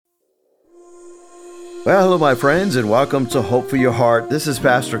Well, hello, my friends, and welcome to Hope for Your Heart. This is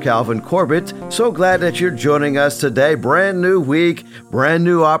Pastor Calvin Corbett. So glad that you're joining us today. Brand new week, brand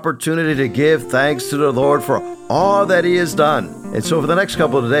new opportunity to give thanks to the Lord for all that He has done. And so for the next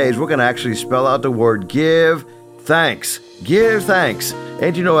couple of days, we're going to actually spell out the word give thanks. Give thanks.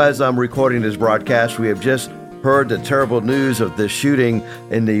 And you know, as I'm recording this broadcast, we have just heard the terrible news of the shooting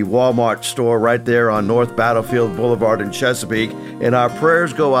in the Walmart store right there on North Battlefield Boulevard in Chesapeake. And our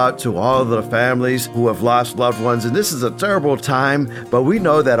prayers go out to all of the families who have lost loved ones. And this is a terrible time, but we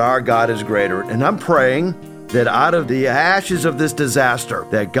know that our God is greater. And I'm praying that out of the ashes of this disaster,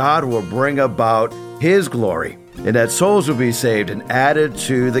 that God will bring about His glory and that souls will be saved and added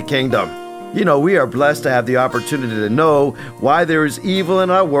to the kingdom. You know, we are blessed to have the opportunity to know why there is evil in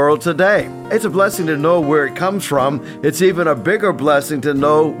our world today. It's a blessing to know where it comes from. It's even a bigger blessing to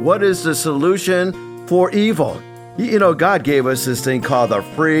know what is the solution for evil. You know, God gave us this thing called the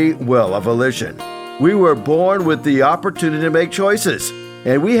free will of volition. We were born with the opportunity to make choices,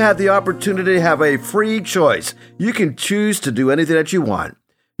 and we have the opportunity to have a free choice. You can choose to do anything that you want.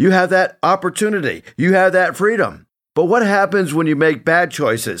 You have that opportunity. You have that freedom. But what happens when you make bad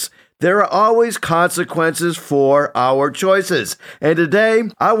choices? There are always consequences for our choices. And today,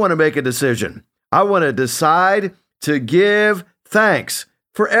 I want to make a decision. I want to decide to give thanks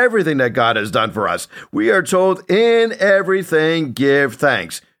for everything that God has done for us. We are told in everything, give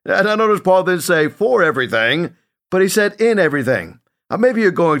thanks. And I notice Paul didn't say for everything, but he said in everything. Now, maybe you're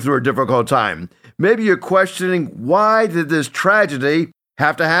going through a difficult time. Maybe you're questioning, why did this tragedy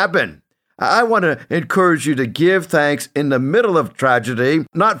have to happen? I want to encourage you to give thanks in the middle of tragedy,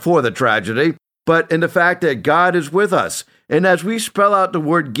 not for the tragedy, but in the fact that God is with us. And as we spell out the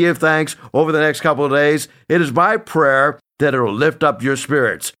word give thanks over the next couple of days, it is my prayer that it will lift up your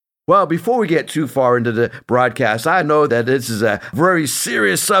spirits. Well, before we get too far into the broadcast, I know that this is a very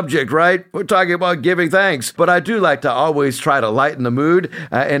serious subject, right? We're talking about giving thanks, but I do like to always try to lighten the mood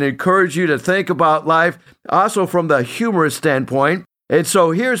and encourage you to think about life, also from the humorous standpoint. And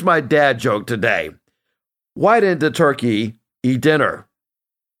so here's my dad joke today. Why didn't the turkey eat dinner?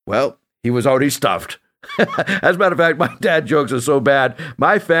 Well, he was already stuffed. As a matter of fact, my dad jokes are so bad,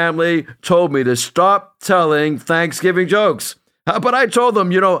 my family told me to stop telling Thanksgiving jokes. But I told them,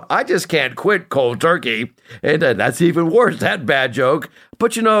 I just can't quit cold turkey. And that's even worse, that bad joke.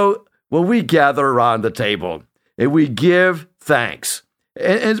 But when we gather around the table and we give thanks,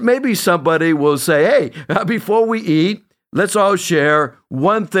 and maybe somebody will say, hey, before we eat, let's all share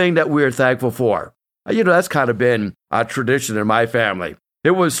one thing that we're thankful for. That's kind of been a tradition in my family.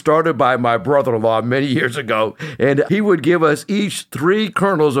 It was started by my brother-in-law many years ago, and he would give us each 3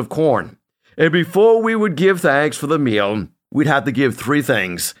 kernels of corn. And before we would give thanks for the meal, we'd have to give 3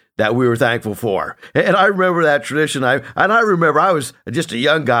 things that we were thankful for. And I remember that tradition. I remember I was just a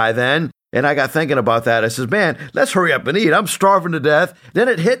young guy then, and I got thinking about that. I said, man, let's hurry up and eat. I'm starving to death. Then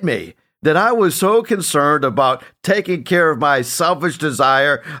it hit me that I was so concerned about taking care of my selfish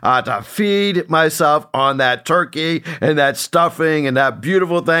desire to feed myself on that turkey and that stuffing and that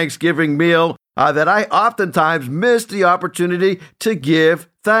beautiful Thanksgiving meal that I oftentimes missed the opportunity to give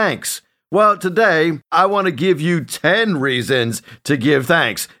thanks. Well, today, I want to give you 10 reasons to give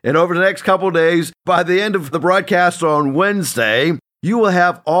thanks. And over the next couple of days, by the end of the broadcast on Wednesday, you will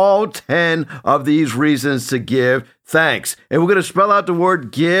have all 10 of these reasons to give thanks. And we're going to spell out the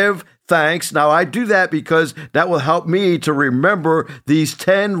word give thanks. Now, I do that because that will help me to remember these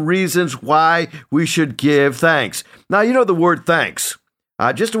 10 reasons why we should give thanks. Now, the word thanks,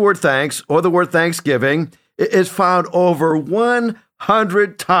 just the word thanks or the word thanksgiving is found over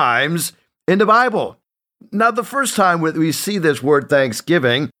 100 times in the Bible. Now, the first time we see this word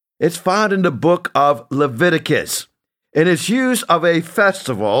thanksgiving, it's found in the book of Leviticus. And it's used of a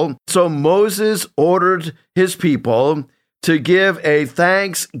festival. So Moses ordered his people to give a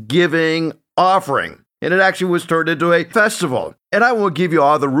thanksgiving offering. And it actually was turned into a festival. And I won't give you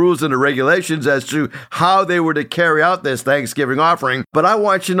all the rules and the regulations as to how they were to carry out this Thanksgiving offering. But I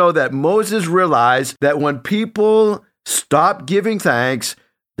want you to know that Moses realized that when people stop giving thanks,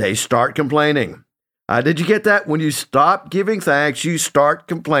 they start complaining. Did you get that? When you stop giving thanks, you start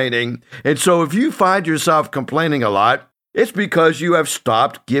complaining. And so if you find yourself complaining a lot, it's because you have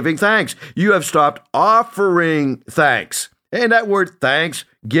stopped giving thanks. You have stopped offering thanks. And that word thanks,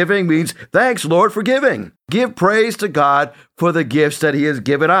 giving, means thanks, Lord, for giving. Give praise to God for the gifts that He has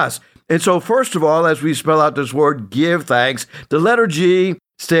given us. And so first of all, as we spell out this word give thanks, the letter G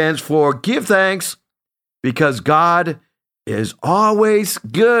stands for give thanks because God is always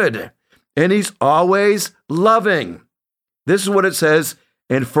good. And He's always loving. This is what it says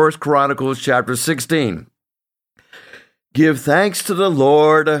in 1 Chronicles chapter 16. Give thanks to the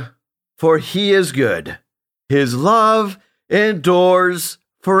Lord, for he is good. His love endures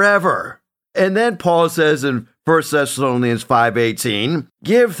forever. And then Paul says in 1 Thessalonians 5:18,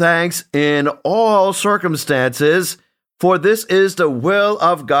 give thanks in all circumstances, for this is the will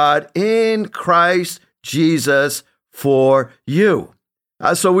of God in Christ Jesus for you.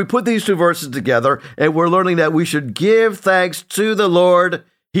 So we put these two verses together, and we're learning that we should give thanks to the Lord.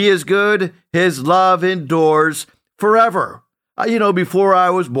 He is good. His love endures forever. Before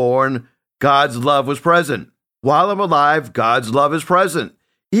I was born, God's love was present. While I'm alive, God's love is present.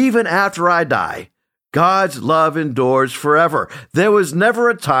 Even after I die, God's love endures forever. There was never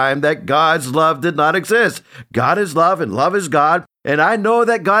a time that God's love did not exist. God is love and love is God. And I know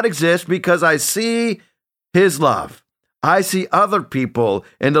that God exists because I see his love. I see other people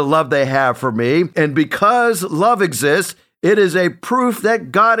and the love they have for me. And because love exists, it is a proof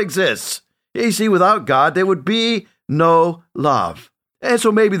that God exists. You see, without God, there would be no love. And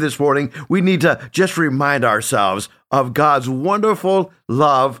so maybe this morning we need to just remind ourselves of God's wonderful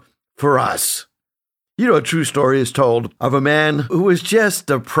love for us. A true story is told of a man who was just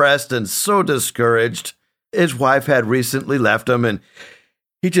depressed and so discouraged. His wife had recently left him, and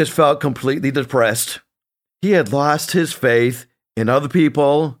he just felt completely depressed. He had lost his faith in other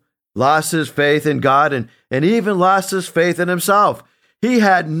people, lost his faith in God, and even lost his faith in himself. He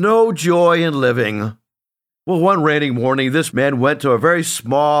had no joy in living. Well, one rainy morning, this man went to a very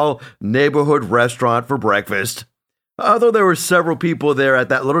small neighborhood restaurant for breakfast. Although there were several people there at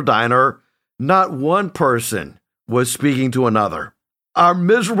that little diner, not one person was speaking to another. Our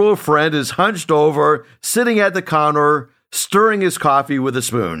miserable friend is hunched over, sitting at the counter, stirring his coffee with a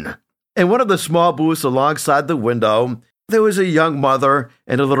spoon. In one of the small booths alongside the window, there was a young mother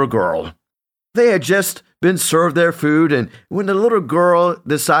and a little girl. They had just been served their food, and when the little girl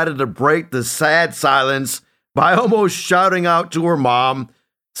decided to break the sad silence by almost shouting out to her mom,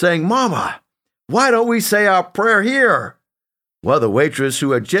 saying, "Mama, why don't we say our prayer here?" Well, the waitress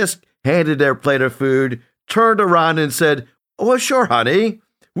who had just handed their plate of food turned around and said, "Well, sure, honey,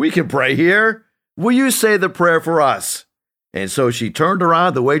 we can pray here. Will you say the prayer for us?" And so she turned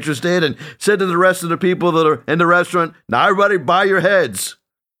around, the waitress did, and said to the rest of the people that are in the restaurant, "Now everybody bow your heads."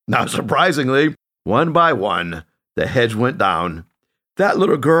 Now, surprisingly, one by one, the heads went down. That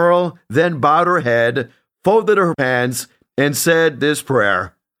little girl then bowed her head, folded her hands, and said this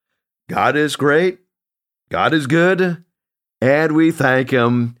prayer: God is great, God is good, and we thank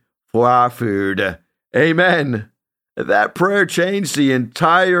him for our food. Amen. That prayer changed the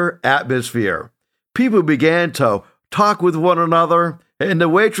entire atmosphere. People began to talk with one another, and the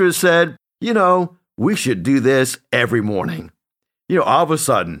waitress said, we should do this every morning. All of a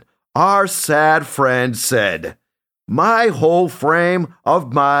sudden, our sad friend said, my whole frame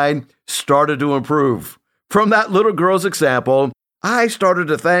of mind started to improve. From that little girl's example, I started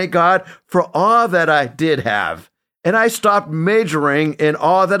to thank God for all that I did have, and I stopped majoring in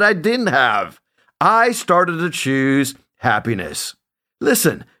all that I didn't have. I started to choose happiness.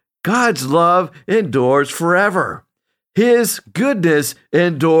 Listen, God's love endures forever. His goodness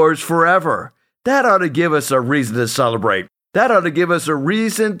endures forever. That ought to give us a reason to celebrate. That ought to give us a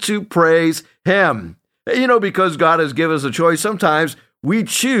reason to praise him. Because God has given us a choice, sometimes we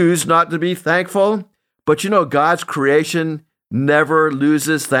choose not to be thankful. But God's creation never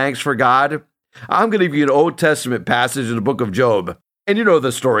loses thanks for God. I'm going to give you an Old Testament passage in the book of Job. And you know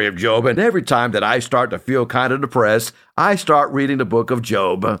the story of Job. And every time that I start to feel kind of depressed, I start reading the book of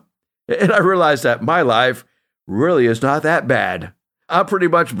Job. And I realize that my life really is not that bad. I'm pretty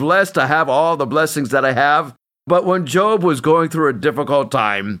much blessed to have all the blessings that I have. But when Job was going through a difficult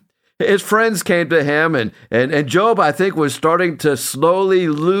time, his friends came to him, and Job, I think, was starting to slowly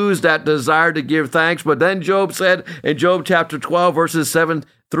lose that desire to give thanks. But then Job said in Job chapter 12, verses 7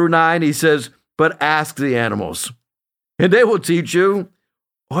 through 9, he says, but ask the animals, and they will teach you,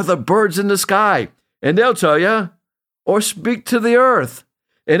 or the birds in the sky, and they'll tell you, or speak to the earth,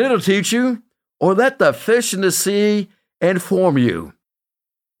 and it'll teach you, or let the fish in the sea inform you.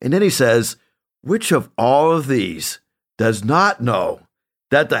 And then he says, which of all of these does not know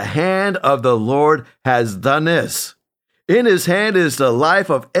that the hand of the Lord has done this? In his hand is the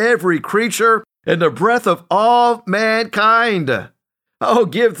life of every creature and the breath of all mankind. Oh,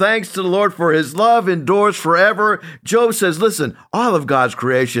 give thanks to the Lord, for his love endures forever. Job says, listen, all of God's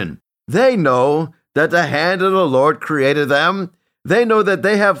creation, they know that the hand of the Lord created them. They know that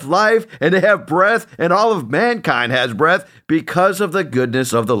they have life and they have breath, and all of mankind has breath because of the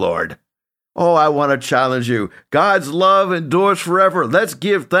goodness of the Lord. Oh, I want to challenge you. God's love endures forever. Let's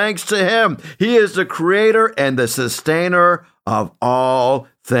give thanks to him. He is the creator and the sustainer of all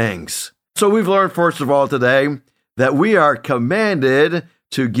things. So we've learned, first of all, today, that we are commanded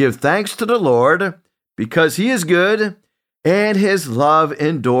to give thanks to the Lord because he is good and his love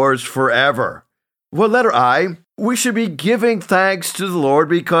endures forever. Well, letter I, we should be giving thanks to the Lord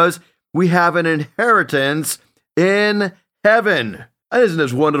because we have an inheritance in heaven. Isn't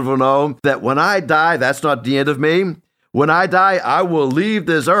this wonderful to know that when I die, that's not the end of me? When I die, I will leave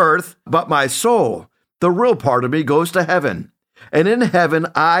this earth, but my soul, the real part of me, goes to heaven. And in heaven,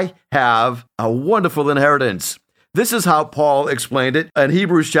 I have a wonderful inheritance. This is how Paul explained it in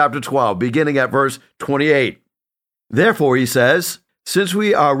Hebrews chapter 12, beginning at verse 28. Therefore, he says, since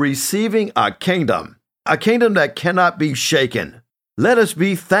we are receiving a kingdom that cannot be shaken, let us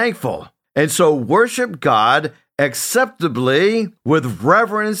be thankful and so worship God acceptably with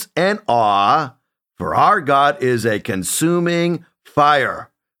reverence and awe, for our God is a consuming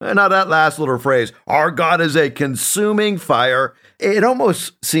fire. And now that last little phrase, our God is a consuming fire, it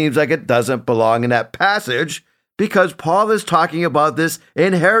almost seems like it doesn't belong in that passage because Paul is talking about this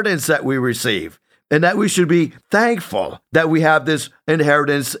inheritance that we receive and that we should be thankful that we have this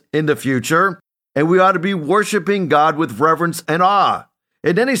inheritance in the future, and we ought to be worshiping God with reverence and awe.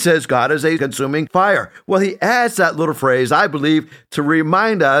 And then he says God is a consuming fire. Well, he adds that little phrase, I believe, to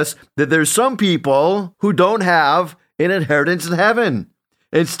remind us that there's some people who don't have an inheritance in heaven.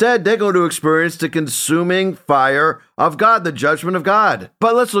 Instead, they're going to experience the consuming fire of God, the judgment of God.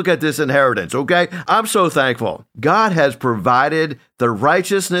 But let's look at this inheritance, okay? I'm so thankful. God has provided the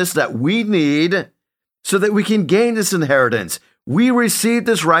righteousness that we need so that we can gain this inheritance. We receive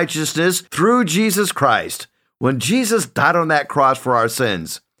this righteousness through Jesus Christ. When Jesus died on that cross for our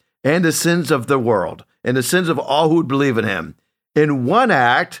sins and the sins of the world and the sins of all who would believe in him, in one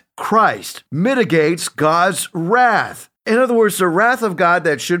act, Christ mitigates God's wrath. In other words, the wrath of God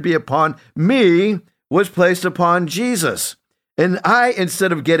that should be upon me was placed upon Jesus. And I,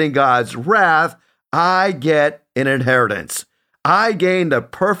 instead of getting God's wrath, I get an inheritance. I gain the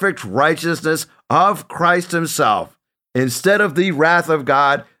perfect righteousness of Christ himself instead of the wrath of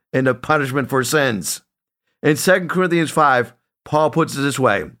God and the punishment for sins. In 2 Corinthians 5, Paul puts it this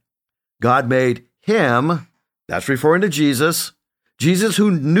way. God made him, that's referring to Jesus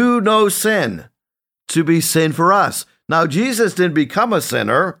who knew no sin, to be sin for us. Now, Jesus didn't become a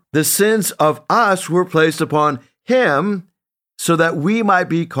sinner. The sins of us were placed upon him so that we might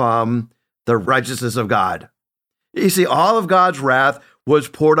become the righteousness of God. You see, all of God's wrath was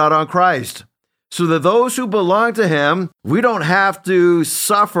poured out on Christ, so that those who belong to him, we don't have to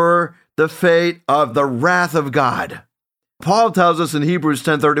suffer the fate of the wrath of God. Paul tells us in Hebrews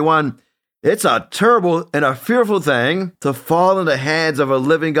 10:31, it's a terrible and a fearful thing to fall in the hands of a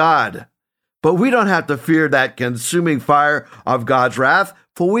living God. But we don't have to fear that consuming fire of God's wrath,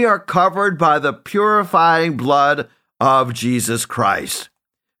 for we are covered by the purifying blood of Jesus Christ.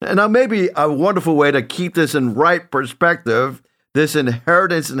 And now maybe a wonderful way to keep this in right perspective, this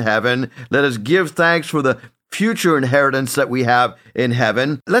inheritance in heaven, let us give thanks for the future inheritance that we have in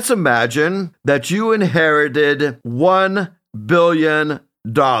heaven. Let's imagine that you inherited $1 billion.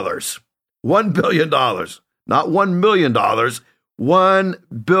 $1 billion, not $1 million,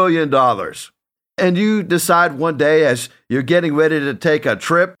 $1 billion. And you decide one day as you're getting ready to take a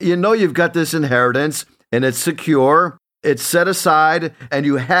trip, you know you've got this inheritance and it's secure, it's set aside, and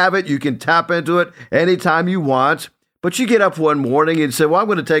you have it, you can tap into it anytime you want. But you get up one morning and say, well, I'm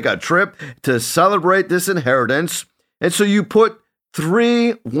going to take a trip to celebrate this inheritance. And so you put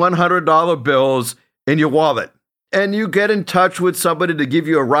 3 $100 bills in your wallet. And you get in touch with somebody to give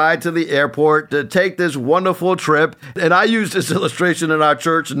you a ride to the airport to take this wonderful trip. And I use this illustration in our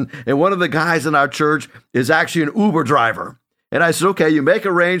church, and one of the guys in our church is actually an Uber driver. And I said, okay, you make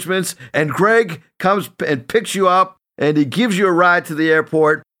arrangements, and Greg comes and picks you up, and he gives you a ride to the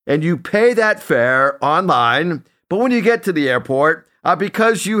airport, and you pay that fare online. But when you get to the airport,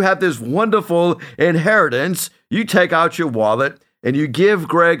 because you have this wonderful inheritance, you take out your wallet, and you give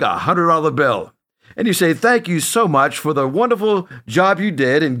Greg a $100 bill. And you say, thank you so much for the wonderful job you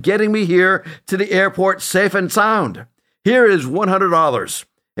did in getting me here to the airport safe and sound. Here is $100.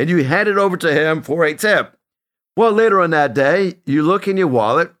 And you hand it over to him for a tip. Well, later on that day, you look in your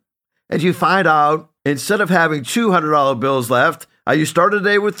wallet and you find out instead of having $200 bills left, you started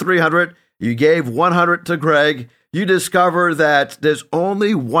the day with $300, you gave $100 to Greg, you discover that there's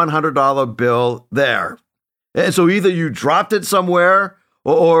only $100 bill there. And so either you dropped it somewhere,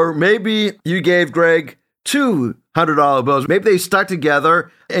 or maybe you gave Greg $200 bills. Maybe they stuck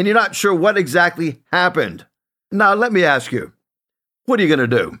together and you're not sure what exactly happened. Now, let me ask you, what are you going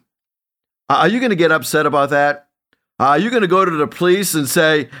to do? Are you going to get upset about that? Are you going to go to the police and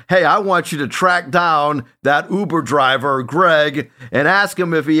say, hey, I want you to track down that Uber driver, Greg, and ask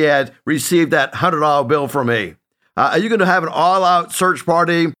him if he had received that $100 bill from me? Are you going to have an all-out search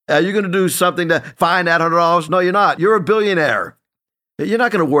party? Are you going to do something to find that $100? No, you're not. You're a billionaire. You're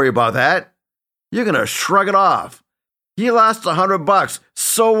not going to worry about that. You're going to shrug it off. You lost $100.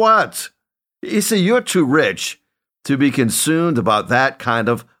 So what? You see, you're too rich to be consumed about that kind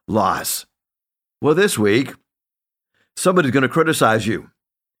of loss. Well, this week, somebody's going to criticize you.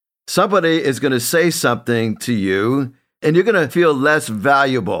 Somebody is going to say something to you, and you're going to feel less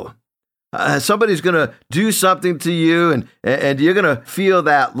valuable. Somebody's going to do something to you, and you're going to feel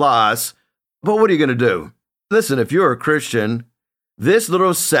that loss. But what are you going to do? Listen, if you're a Christian, this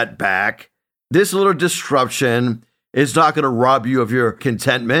little setback, this little disruption is not going to rob you of your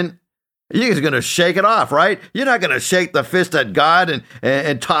contentment. You're just going to shake it off, right? You're not going to shake the fist at God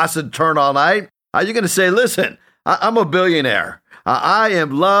and toss and turn all night. You're going to say, listen, I'm a billionaire. I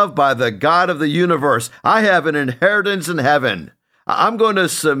am loved by the God of the universe. I have an inheritance in heaven. I'm going to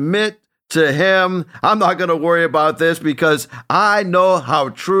submit to him. I'm not going to worry about this because I know how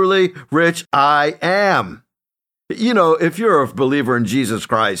truly rich I am. You know, if you're a believer in Jesus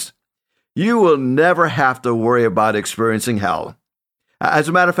Christ, you will never have to worry about experiencing hell. As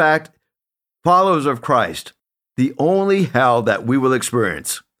a matter of fact, followers of Christ, the only hell that we will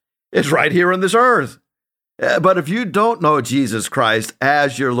experience is right here on this earth. But if you don't know Jesus Christ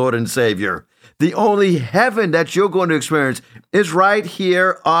as your Lord and Savior, the only heaven that you're going to experience is right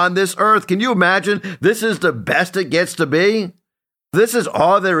here on this earth. Can you imagine? This is the best it gets to be. This is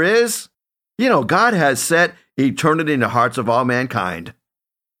all there is. You know, God has set eternity in the hearts of all mankind.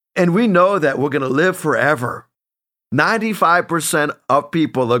 And we know that we're going to live forever. 95% of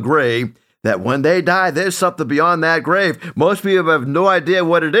people agree that when they die, there's something beyond that grave. Most people have no idea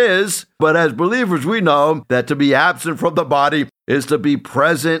what it is, but as believers, we know that to be absent from the body is to be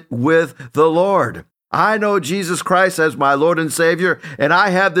present with the Lord. I know Jesus Christ as my Lord and Savior, and I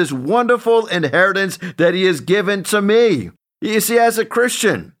have this wonderful inheritance that he has given to me. You see, as a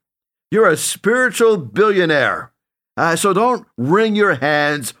Christian, you're a spiritual billionaire. So don't wring your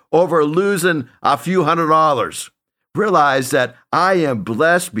hands over losing a few $100. Realize that I am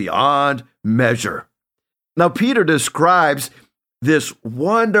blessed beyond measure. Now, Peter describes this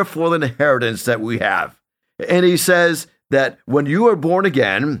wonderful inheritance that we have. And he says that when you are born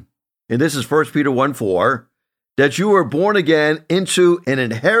again, and this is 1 Peter 1:4, that you are born again into an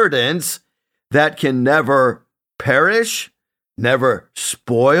inheritance that can never perish, never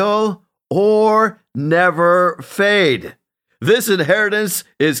spoil, or never fade. This inheritance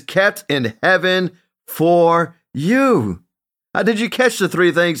is kept in heaven for you. Did you catch the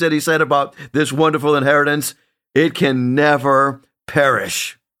three things that he said about this wonderful inheritance? It can never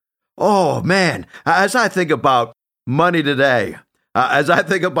perish. Oh, man, as I think about money today, as I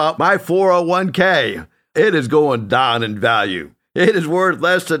think about my 401k, it is going down in value. It is worth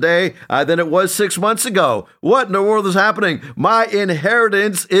less today than it was 6 months ago. What in the world is happening? My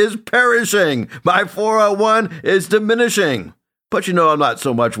inheritance is perishing. My 401 is diminishing. But you know, I'm not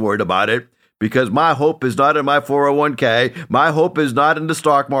so much worried about it because my hope is not in my 401k. My hope is not in the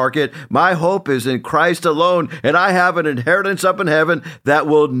stock market. My hope is in Christ alone. And I have an inheritance up in heaven that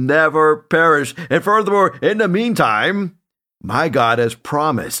will never perish. And furthermore, in the meantime, my God has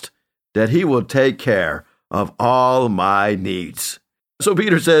promised that he will take care of all my needs. So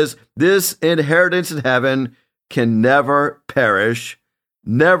Peter says, this inheritance in heaven can never perish,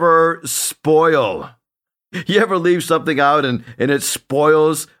 never spoil. You ever leave something out and it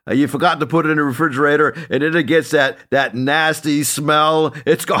spoils? You forgot to put it in the refrigerator and then it gets that nasty smell.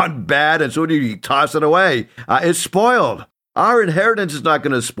 It's gone bad and so you toss it away. It's spoiled. Our inheritance is not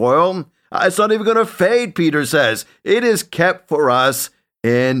going to spoil. It's not even going to fade, Peter says. It is kept for us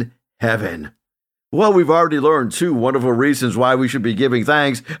in heaven. Well, we've already learned two wonderful reasons why we should be giving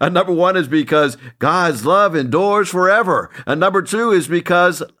thanks. Number one is because God's love endures forever. And number two is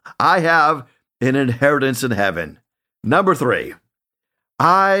because I have an inheritance in heaven. Number three,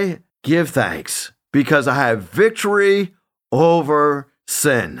 I give thanks because I have victory over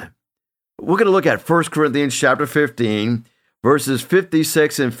sin. We're going to look at 1 Corinthians chapter 15, verses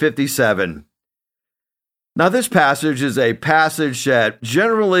 56 and 57. Now, this passage is a passage that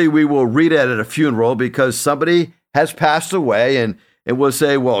generally we will read at a funeral because somebody has passed away and we'll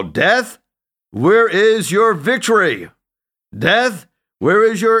say, well, death, where is your victory? Death, where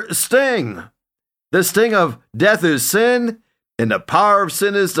is your sting? The sting of death is sin, and the power of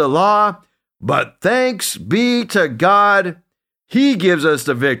sin is the law. But thanks be to God, he gives us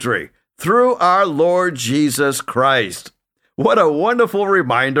the victory through our Lord Jesus Christ. What a wonderful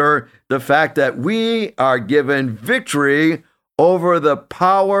reminder, the fact that we are given victory over the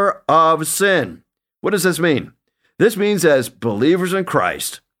power of sin. What does this mean? This means as believers in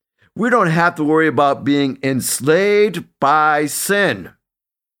Christ, we don't have to worry about being enslaved by sin.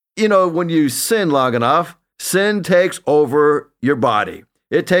 When you sin long enough, sin takes over your body.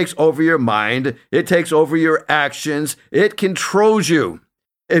 It takes over your mind. It takes over your actions. It controls you.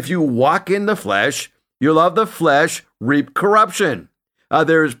 If you walk in the flesh, you'll of the flesh reap corruption.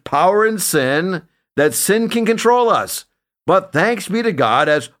 There's power in sin, that sin can control us. But thanks be to God,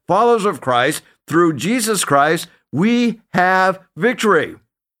 as followers of Christ, through Jesus Christ, we have victory.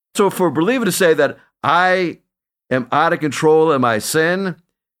 So for a believer to say that I am out of control in my sin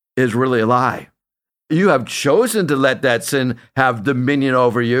is really a lie. You have chosen to let that sin have dominion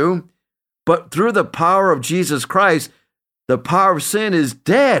over you. But through the power of Jesus Christ, the power of sin is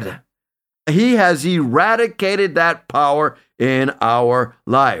dead. He has eradicated that power in our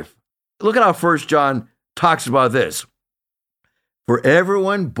life. Look at how 1 John talks about this. For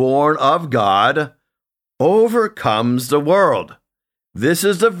everyone born of God overcomes the world. This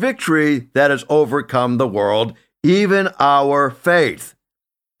is the victory that has overcome the world, even our faith.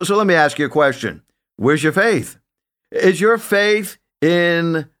 So let me ask you a question. Where's your faith? Is your faith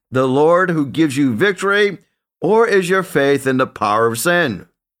in the Lord who gives you victory, or is your faith in the power of sin?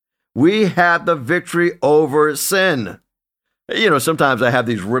 We have the victory over sin. Sometimes I have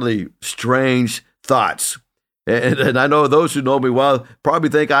these really strange thoughts. And I know those who know me well probably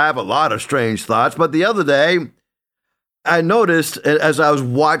think I have a lot of strange thoughts. But the other day, I noticed as I was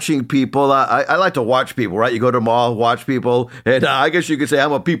watching people, I like to watch people, right? You go to the mall, watch people. And I guess you could say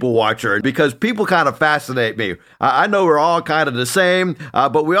I'm a people watcher because people kind of fascinate me. I know we're all kind of the same,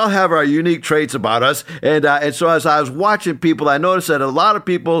 but we all have our unique traits about us. And so as I was watching people, I noticed that a lot of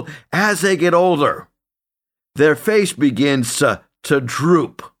people, as they get older, their face begins to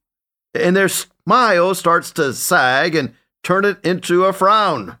droop. And their smile starts to sag and turn it into a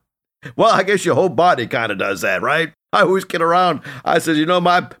frown. Well, I guess your whole body kind of does that, right? I always get around. I said,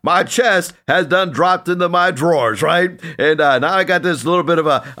 my chest has done dropped into my drawers, right? And now I got this little bit of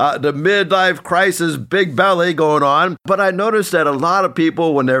the midlife crisis, big belly going on. But I noticed that a lot of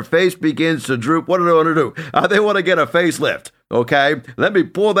people, when their face begins to droop, what do they want to do? They want to get a facelift, okay? Let me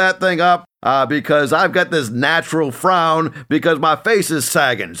pull that thing up because I've got this natural frown because my face is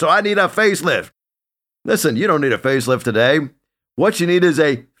sagging. So I need a facelift. Listen, you don't need a facelift today. What you need is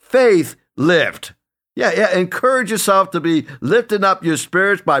a faith lift. Yeah, encourage yourself to be lifting up your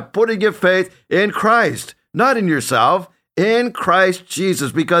spirits by putting your faith in Christ, not in yourself, in Christ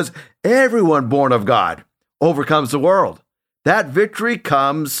Jesus, because everyone born of God overcomes the world. That victory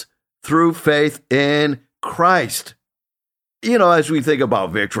comes through faith in Christ. As we think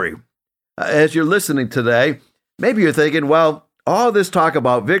about victory, as you're listening today, maybe you're thinking, well, all this talk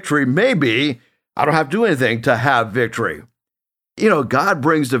about victory, maybe I don't have to do anything to have victory. God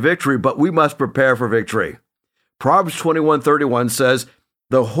brings the victory, but we must prepare for victory. Proverbs 21:31 says,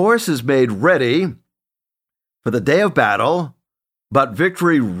 the horse is made ready for the day of battle, but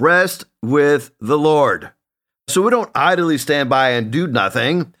victory rests with the Lord. So we don't idly stand by and do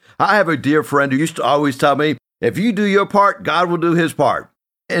nothing. I have a dear friend who used to always tell me, if you do your part, God will do his part.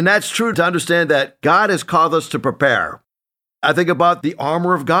 And that's true to understand that God has called us to prepare. I think about the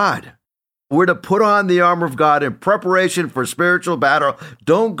armor of God. We're to put on the armor of God in preparation for spiritual battle.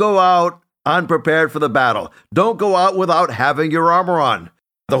 Don't go out unprepared for the battle. Don't go out without having your armor on.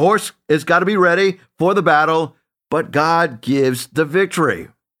 The horse has got to be ready for the battle, but God gives the victory.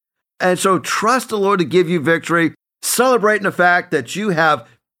 And so trust the Lord to give you victory, celebrating the fact that you have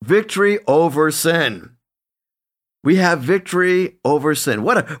victory over sin. We have victory over sin.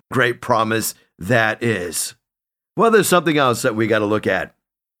 What a great promise that is. Well, there's something else that we got to look at.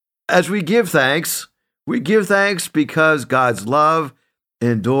 As we give thanks because God's love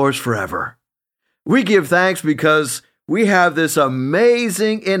endures forever. We give thanks because we have this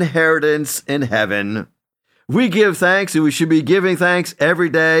amazing inheritance in heaven. We give thanks, and we should be giving thanks every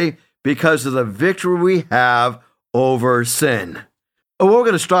day because of the victory we have over sin. We're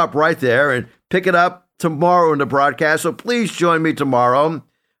going to stop right there and pick it up tomorrow in the broadcast, so please join me tomorrow.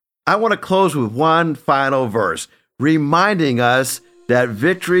 I want to close with one final verse, reminding us that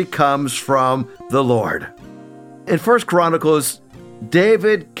victory comes from the Lord. In 1 Chronicles,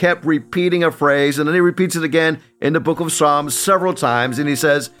 David kept repeating a phrase, and then he repeats it again in the book of Psalms several times, and he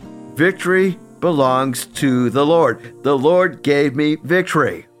says, victory belongs to the Lord. The Lord gave me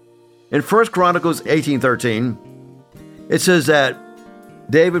victory. In 1 Chronicles 18:13, it says that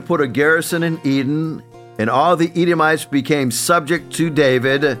David put a garrison in Eden, and all the Edomites became subject to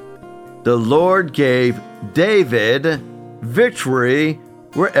David. The Lord gave David victory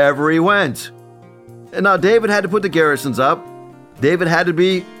wherever he went. And now David had to put the garrisons up. David had to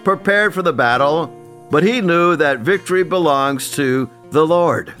be prepared for the battle, but he knew that victory belongs to the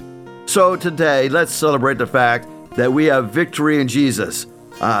Lord. So today, let's celebrate the fact that we have victory in Jesus,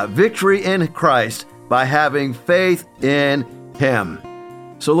 victory in Christ by having faith in Him.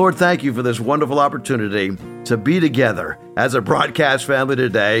 So Lord, thank you for this wonderful opportunity to be together as a broadcast family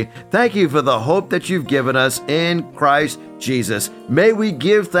today. Thank you for the hope that you've given us in Christ Jesus. May we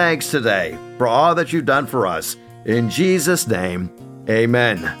give thanks today for all that you've done for us. In Jesus' name,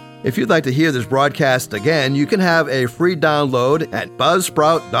 amen. If you'd like to hear this broadcast again, you can have a free download at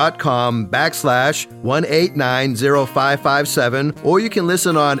buzzsprout.com/1890557, or you can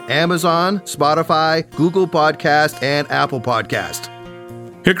listen on Amazon, Spotify, Google Podcast, and Apple Podcast.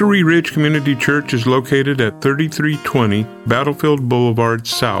 Hickory Ridge Community Church is located at 3320 Battlefield Boulevard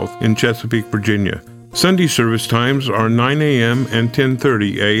South in Chesapeake, Virginia. Sunday service times are 9 a.m. and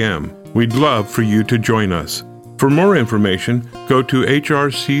 10:30 a.m. We'd love for you to join us. For more information, go to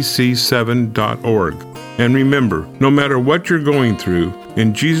hrcc7.org. And remember, no matter what you're going through,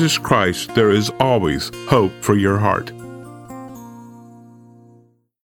 in Jesus Christ there is always hope for your heart.